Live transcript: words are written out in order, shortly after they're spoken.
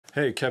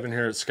Hey, Kevin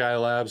here at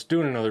Skylabs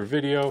doing another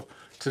video.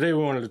 Today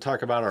we wanted to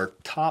talk about our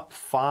top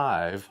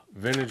 5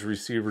 vintage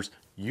receivers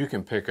you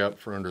can pick up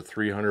for under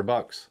 300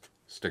 bucks.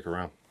 Stick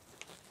around.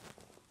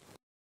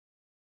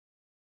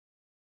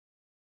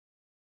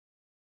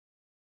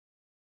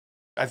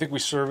 I think we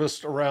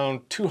serviced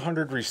around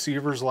 200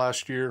 receivers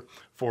last year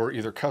for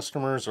either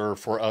customers or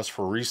for us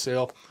for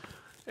resale.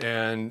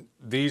 And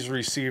these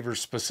receivers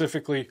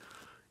specifically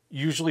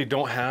usually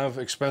don't have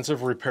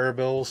expensive repair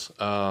bills.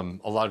 A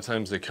lot of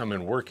times they come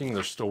in working.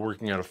 They're still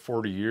working out of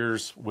 40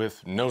 years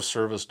with no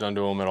service done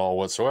to them at all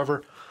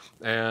whatsoever.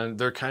 And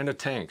they're kind of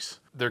tanks.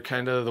 They're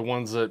kind of the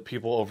ones that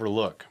people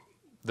overlook.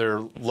 They're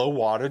low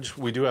wattage.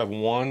 We do have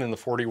one in the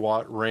 40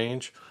 watt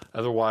range.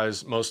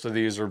 Otherwise, most of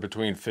these are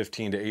between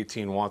 15 to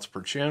 18 watts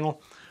per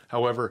channel.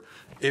 However,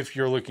 if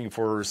you're looking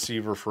for a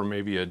receiver for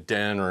maybe a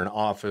den or an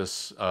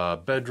office,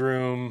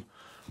 bedroom,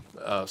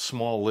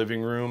 small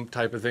living room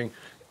type of thing,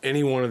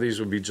 any one of these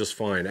would be just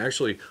fine.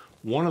 Actually,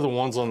 one of the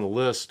ones on the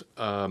list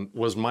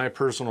was my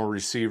personal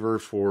receiver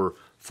for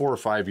 4 or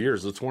 5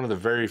 years. It's one of the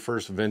very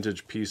first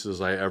vintage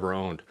pieces I ever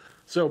owned.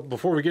 So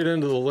before we get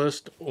into the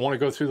list, I want to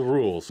go through the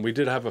rules. We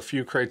did have a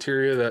few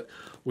criteria that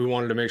we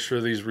wanted to make sure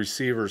these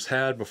receivers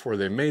had before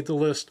they made the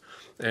list.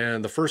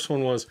 And the first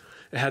one was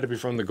it had to be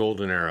from the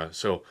golden era.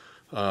 So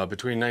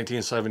between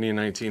 1970 and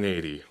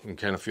 1980, we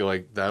kind of feel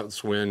like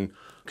that's when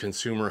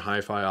consumer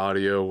hi-fi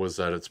audio was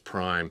at its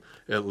prime,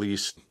 at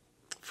least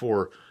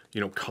for,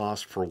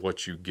 cost for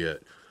what you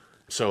get.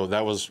 So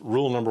that was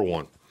rule number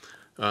 1.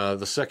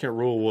 The second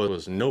rule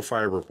was no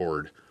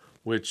fiberboard,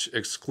 which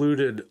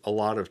excluded a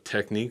lot of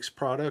Technics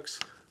products,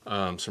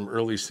 some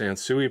early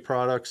Sansui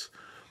products.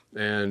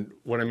 And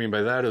what I mean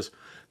by that is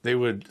they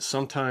would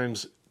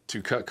sometimes,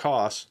 to cut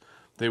costs,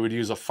 they would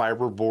use a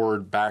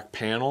fiberboard back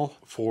panel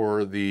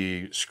for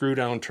the screw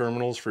down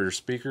terminals for your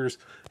speakers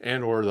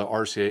and or the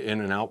RCA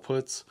in and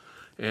outputs.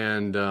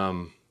 And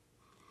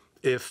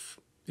if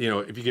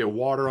you get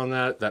water on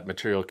that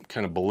material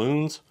kind of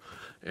balloons,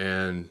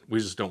 and we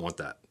just don't want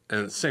that.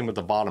 And same with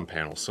the bottom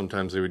panels.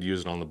 Sometimes they would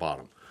use it on the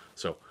bottom.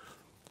 So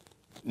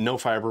no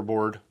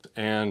fiberboard,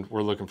 and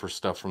we're looking for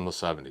stuff from the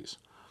 70s.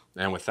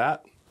 And with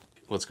that,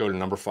 let's go to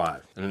number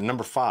 5. And at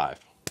number 5,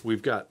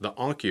 we've got the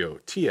Onkyo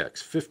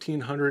TX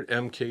 1500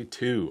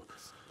 MK2.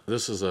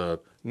 This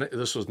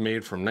was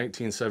made from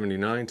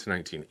 1979 to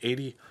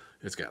 1980.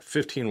 It's got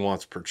 15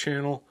 watts per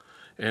channel.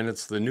 And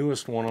it's the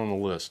newest one on the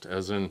list,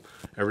 as in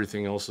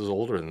everything else is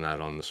older than that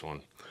on this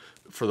one.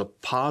 For the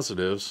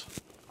positives,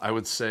 I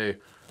would say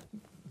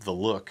the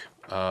look,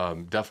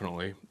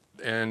 definitely,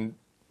 and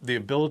the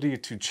ability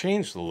to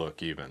change the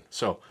look even.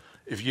 So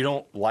if you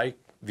don't like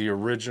the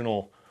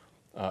original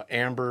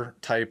amber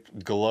type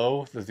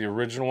glow that the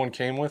original one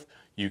came with,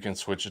 you can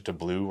switch it to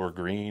blue or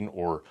green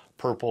or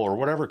purple or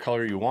whatever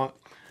color you want.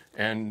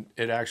 And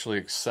it actually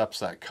accepts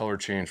that color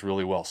change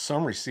really well.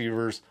 Some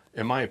receivers,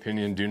 in my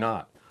opinion, do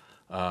not.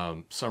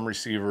 Some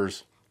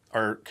receivers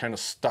are kind of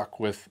stuck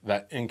with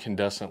that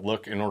incandescent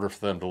look in order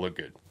for them to look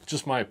good.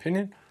 Just my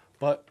opinion,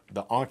 but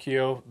the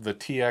Onkyo, the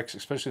TX,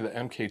 especially the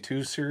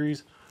MK2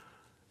 series,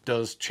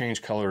 does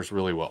change colors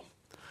really well.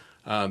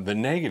 The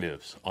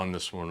negatives on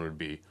this one would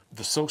be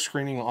the silk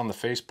screening on the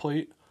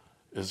faceplate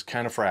is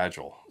kind of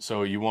fragile.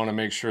 So you want to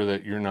make sure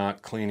that you're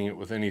not cleaning it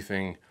with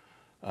anything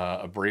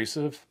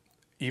abrasive.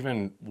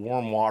 Even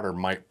warm water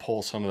might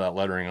pull some of that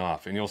lettering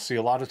off. And you'll see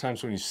a lot of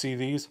times when you see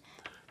these,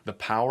 the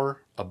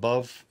power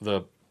above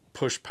the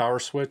push power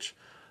switch,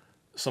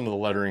 some of the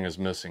lettering is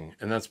missing.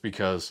 And that's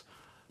because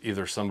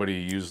either somebody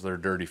used their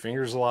dirty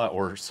fingers a lot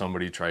or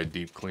somebody tried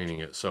deep cleaning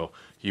it. So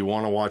you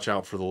want to watch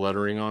out for the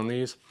lettering on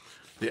these.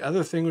 The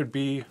other thing would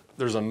be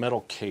there's a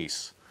metal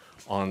case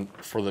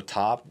for the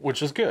top,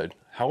 which is good.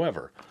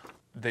 However,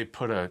 they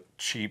put a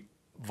cheap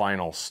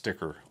vinyl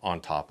sticker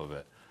on top of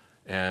it.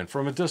 And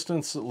from a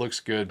distance, it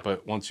looks good,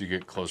 but once you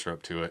get closer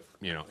up to it,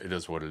 it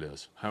is what it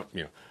is.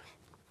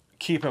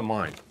 Keep in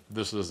mind,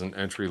 this is an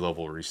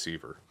entry-level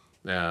receiver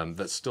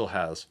that still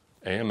has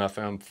AM,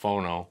 FM,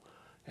 phono,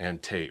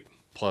 and tape,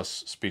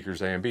 plus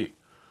speakers A and B.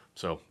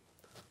 So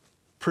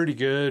pretty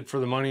good for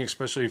the money,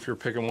 especially if you're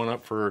picking one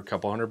up for a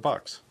couple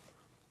 $100.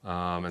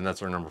 And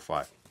that's our number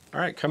 5. All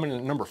right, coming in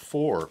at number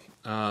 4,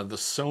 the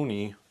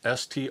Sony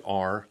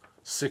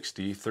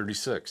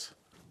STR6036.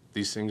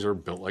 These things are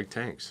built like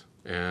tanks,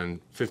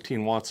 and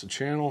 15 watts a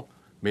channel,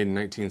 made in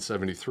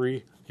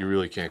 1973. You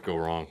really can't go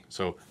wrong.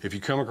 So if you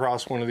come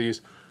across one of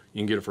these, you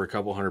can get it for a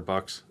couple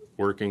 $100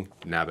 working,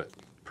 nab it.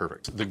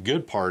 Perfect. The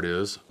good part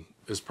is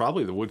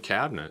probably the wood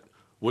cabinet.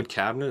 Wood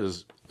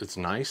cabinet it's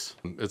nice.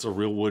 It's a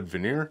real wood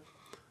veneer.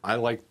 I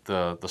like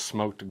the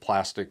smoked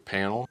plastic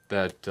panel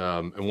that,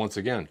 and once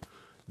again,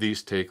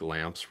 these take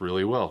lamps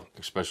really well,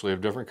 especially of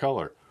different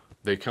color.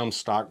 They come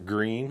stock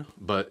green,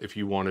 but if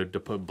you wanted to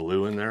put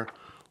blue in there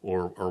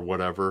or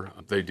whatever,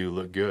 they do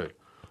look good.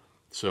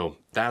 So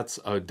that's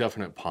a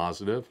definite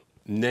positive.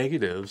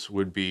 Negatives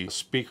would be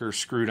speaker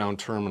screw down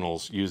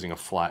terminals using a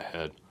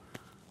flathead.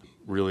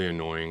 Really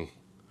annoying,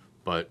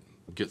 but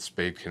get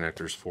spade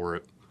connectors for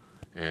it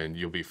and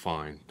you'll be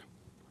fine.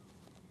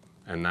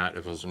 And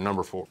that was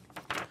number 4.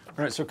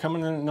 All right, so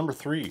coming in at number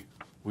 3,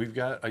 we've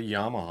got a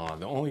Yamaha,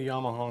 the only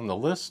Yamaha on the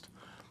list,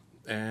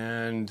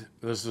 and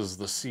this is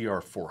the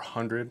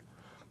CR400.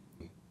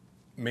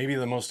 Maybe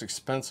the most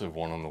expensive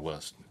one on the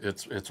list.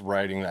 It's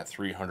riding that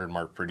 300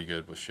 mark pretty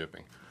good with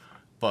shipping.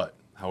 But,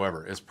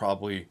 however, it's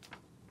probably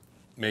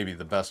maybe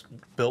the best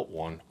built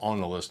one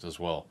on the list as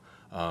well.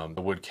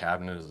 The wood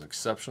cabinet is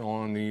exceptional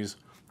on these.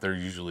 They're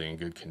usually in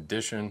good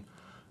condition.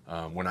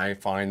 When I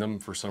find them,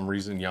 for some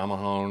reason,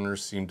 Yamaha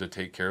owners seem to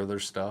take care of their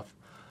stuff.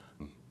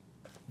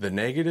 The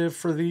negative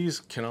for these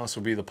can also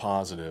be the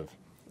positive.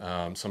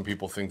 Some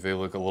people think they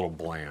look a little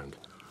bland,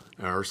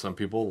 or some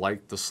people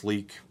like the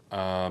sleek,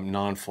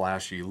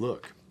 non-flashy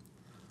look.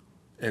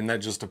 And that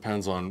just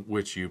depends on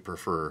which you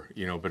prefer,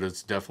 you know, but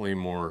it's definitely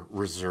more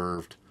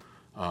reserved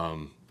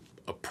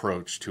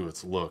approach to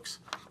its looks.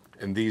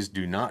 And these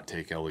do not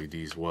take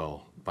LEDs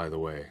well, by the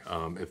way.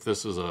 If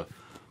this is a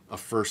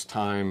first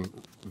time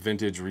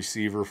vintage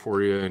receiver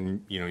for you,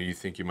 and you know, you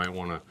think you might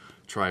want to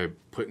try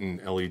putting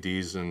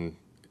LEDs in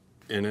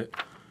it,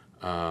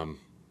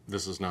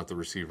 this is not the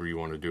receiver you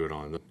want to do it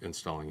on,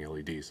 installing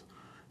LEDs.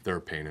 They're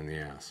a pain in the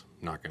ass,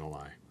 not gonna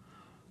lie.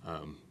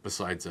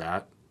 Besides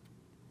that,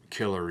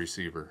 killer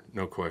receiver,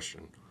 no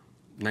question.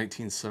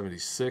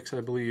 1976,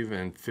 I believe,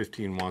 and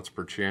 15 watts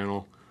per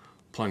channel,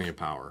 plenty of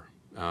power.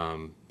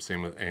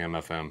 Same with AM,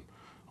 FM,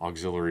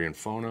 auxiliary and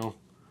phono,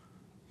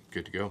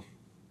 good to go.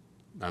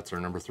 That's our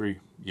number 3,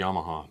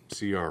 Yamaha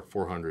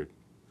CR400.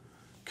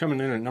 Coming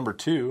in at number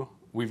 2,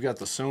 we've got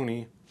the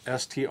Sony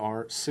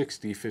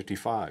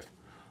STR6055.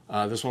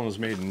 This one was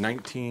made in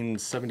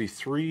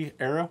 1973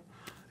 era,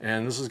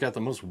 and this has got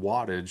the most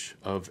wattage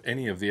of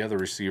any of the other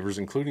receivers,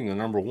 including the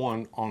number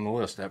 1 on the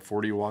list at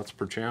 40 watts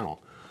per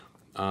channel.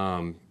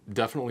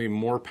 Definitely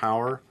more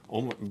power,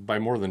 by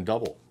more than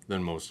double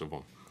than most of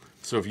them.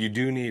 So if you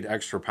do need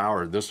extra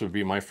power, this would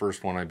be my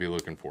first one I'd be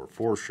looking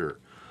for sure.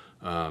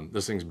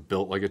 This thing's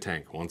built like a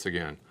tank, once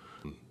again.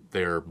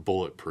 They're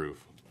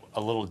bulletproof.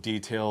 A little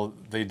detail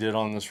they did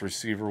on this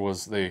receiver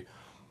was they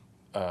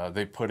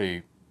put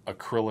a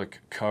acrylic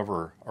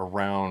cover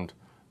around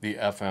the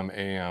FM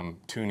AM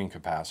tuning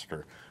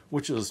capacitor,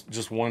 which is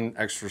just one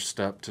extra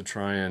step to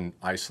try and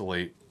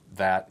isolate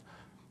that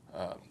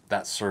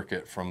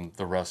circuit from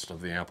the rest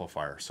of the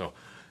amplifier. So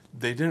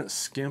they didn't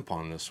skimp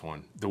on this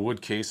one. The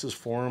wood cases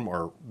for them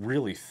are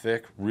really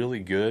thick, really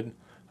good,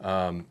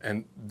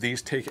 and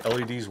these take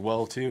LEDs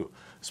well too,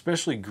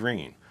 especially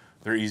green.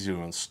 They're easy to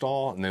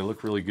install and they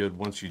look really good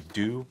once you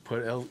do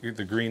put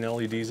the green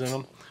LEDs in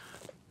them.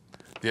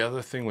 The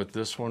other thing with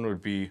this one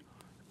would be,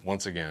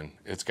 once again,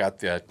 it's got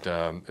that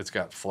it's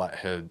got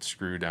flathead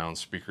screw down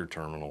speaker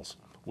terminals,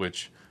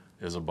 which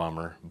is a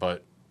bummer,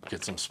 but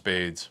get some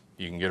spades,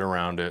 you can get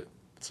around it.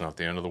 It's not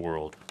the end of the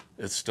world.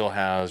 It still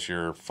has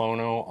your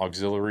phono,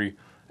 auxiliary,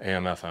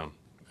 AM, FM,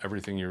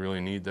 everything you really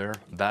need there.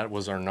 That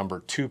was our number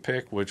 2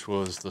 pick, which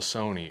was the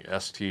Sony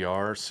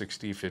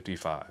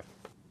STR6055.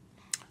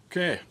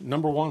 Okay,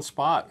 number 1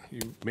 spot.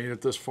 You made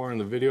it this far in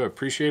the video, I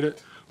appreciate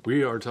it.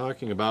 We are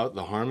talking about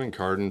the Harman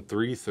Kardon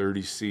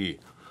 330C.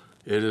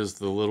 It is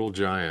the little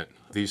giant.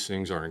 These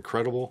things are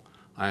incredible.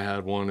 I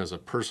had one as a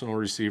personal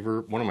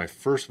receiver, one of my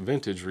first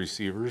vintage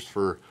receivers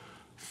for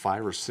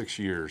 5 or 6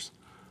 years.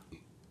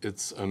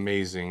 It's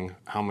amazing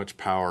how much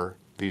power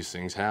these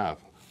things have.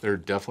 They're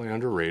definitely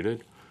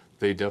underrated.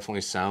 They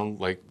definitely sound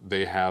like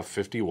they have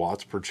 50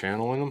 watts per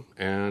channel in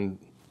them,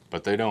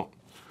 but they don't.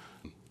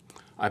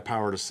 I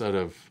powered a set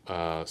of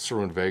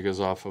Cerwin-Vegas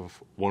off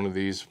of one of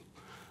these,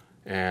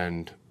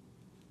 and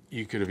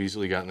you could have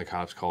easily gotten the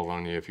cops called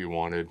on you if you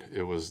wanted.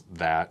 It was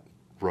that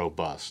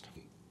robust.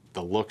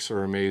 The looks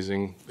are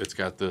amazing. It's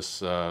got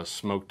this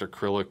smoked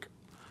acrylic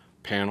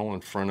panel in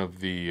front of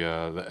the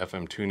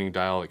FM tuning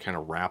dial. It kind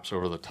of wraps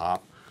over the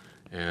top,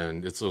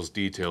 and it's those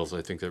details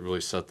I think that really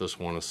set this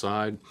one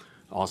aside.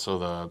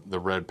 Also the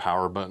red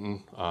power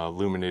button,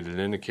 illuminated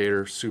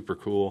indicator, super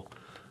cool.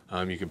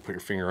 You can put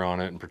your finger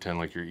on it and pretend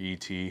like you're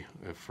E.T.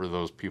 for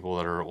those people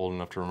that are old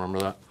enough to remember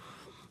that.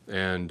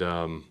 And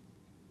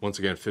once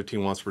again,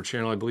 15 watts per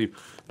channel, I believe.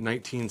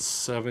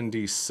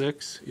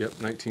 1976, yep,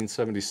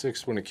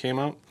 1976 when it came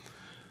out.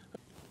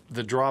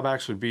 The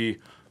drawbacks would be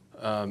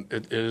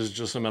it is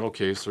just a metal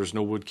case. There's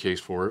no wood case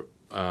for it,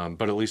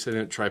 but at least they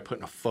didn't try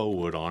putting a faux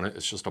wood on it.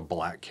 It's just a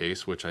black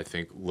case, which I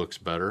think looks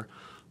better.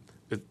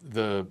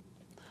 The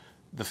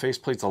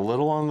faceplate's a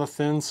little on the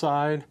thin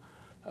side.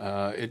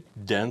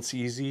 It dents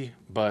easy,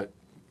 but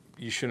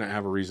you shouldn't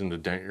have a reason to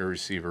dent your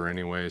receiver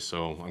anyway,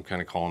 so I'm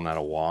kind of calling that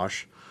a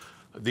wash.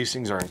 These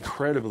things are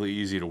incredibly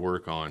easy to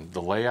work on.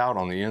 The layout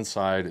on the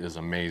inside is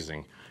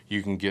amazing.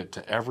 You can get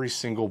to every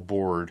single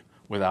board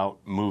without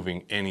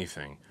moving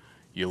anything.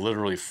 You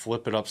literally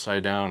flip it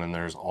upside down and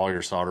there's all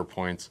your solder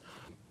points.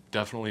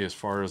 Definitely, as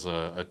far as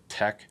a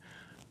tech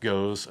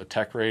goes, a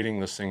tech rating,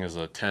 this thing is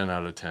a 10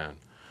 out of 10.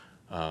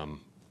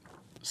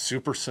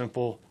 Super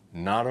simple,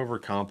 not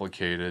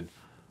overcomplicated,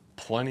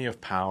 plenty of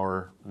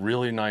power,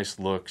 really nice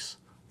looks.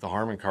 The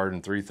Harman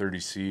Kardon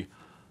 330C,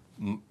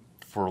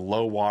 for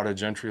low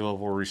wattage entry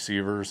level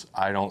receivers,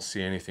 I don't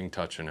see anything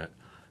touching it.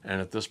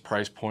 And at this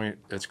price point,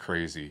 it's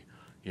crazy.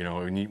 You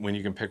know, when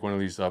you can pick one of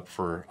these up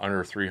for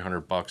under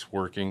 300 bucks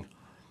working,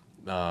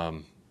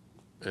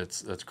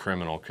 that's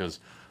criminal. Because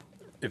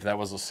if that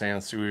was a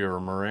Sansui or a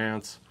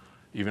Marantz,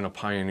 even a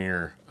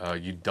Pioneer,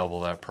 you'd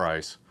double that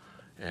price.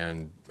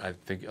 And I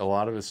think a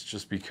lot of it's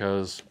just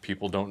because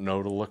people don't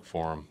know to look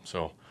for them.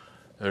 So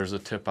there's a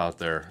tip out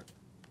there.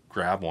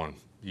 Grab one.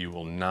 You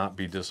will not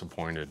be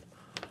disappointed.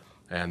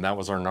 And that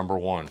was our number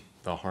one,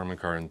 the Harman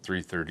Kardon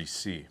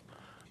 330C.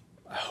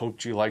 I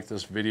hope you liked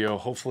this video.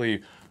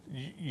 Hopefully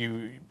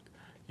you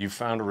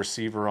found a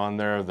receiver on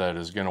there that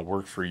is going to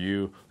work for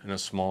you in a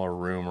smaller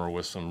room or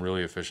with some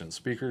really efficient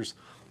speakers.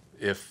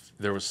 If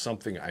there was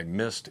something I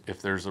missed,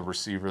 if there's a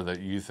receiver that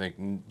you think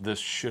this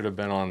should have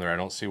been on there, I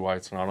don't see why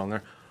it's not on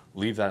there,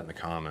 leave that in the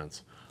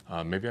comments.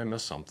 Maybe I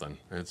missed something.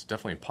 It's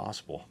definitely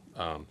possible.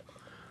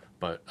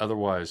 But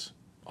otherwise,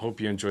 hope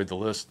you enjoyed the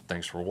list.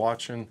 Thanks for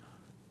watching.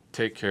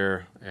 Take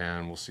care,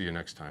 and we'll see you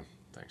next time.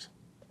 Thanks.